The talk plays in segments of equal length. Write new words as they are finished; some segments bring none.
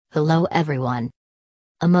Hello everyone.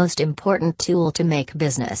 A most important tool to make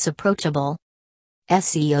business approachable.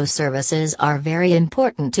 SEO services are very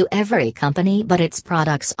important to every company, but its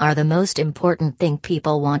products are the most important thing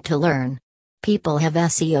people want to learn. People have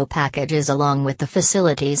SEO packages along with the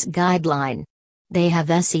facilities guideline. They have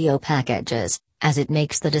SEO packages, as it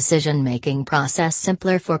makes the decision-making process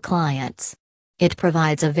simpler for clients. It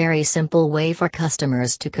provides a very simple way for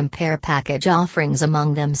customers to compare package offerings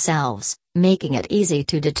among themselves, making it easy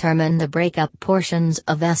to determine the breakup portions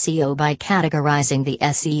of SEO by categorizing the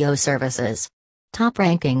SEO services. Top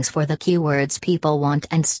rankings for the keywords people want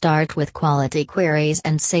and start with quality queries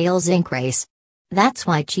and sales increase. That's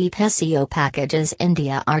why cheap SEO packages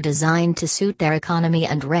India are designed to suit their economy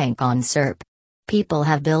and rank on SERP. People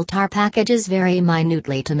have built our packages very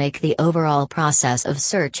minutely to make the overall process of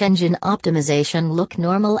search engine optimization look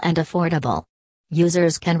normal and affordable.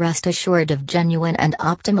 Users can rest assured of genuine and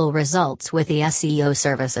optimal results with the SEO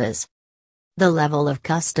services. The level of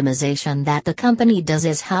customization that the company does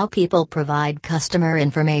is how people provide customer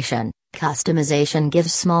information. Customization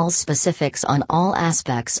gives small specifics on all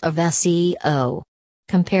aspects of SEO.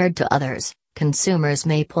 Compared to others, consumers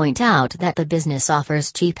may point out that the business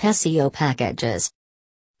offers cheap SEO packages.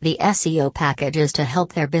 The SEO packages to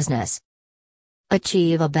help their business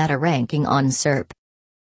achieve a better ranking on SERP.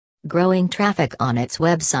 Growing traffic on its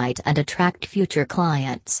website and attract future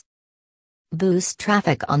clients. Boost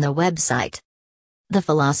traffic on the website. The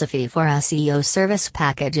philosophy for SEO service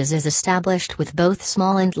packages is established with both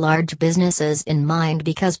small and large businesses in mind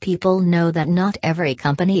because people know that not every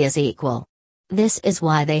company is equal. This is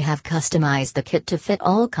why they have customized the kit to fit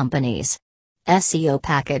all companies. SEO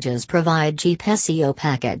packages provide cheap SEO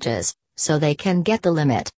packages, so they can get the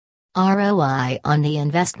limit ROI on the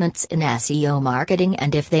investments in SEO marketing,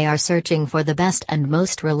 and if they are searching for the best and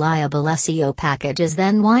most reliable SEO packages,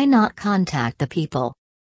 then why not contact the people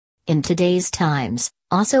in today's times,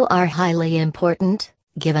 also are highly important,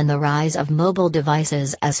 given the rise of mobile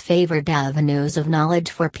devices as favored avenues of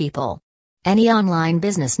knowledge for people. Any online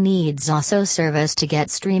business needs also service to get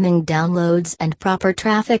streaming downloads and proper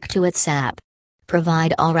traffic to its app.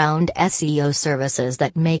 Provide all-round SEO services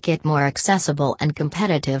that make it more accessible and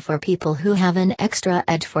competitive for people who have an extra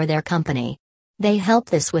edge for their company. They help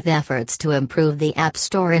this with efforts to improve the App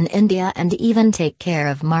Store in India and even take care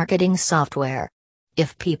of marketing software.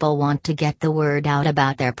 If people want to get the word out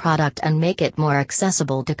about their product and make it more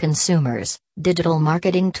accessible to consumers, digital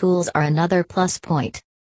marketing tools are another plus point.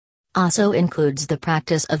 Also includes the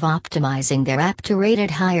practice of optimizing their app to rate it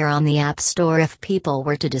higher on the App Store if people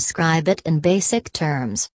were to describe it in basic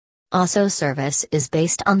terms. Also, service is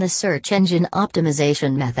based on the search engine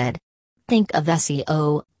optimization method. Think of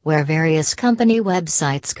SEO, where various company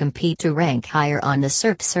websites compete to rank higher on the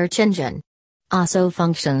SERP search engine. Also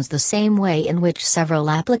functions the same way in which several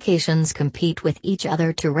applications compete with each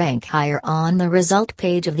other to rank higher on the result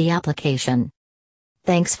page of the application.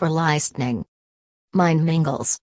 Thanks for listening. Mind mingles.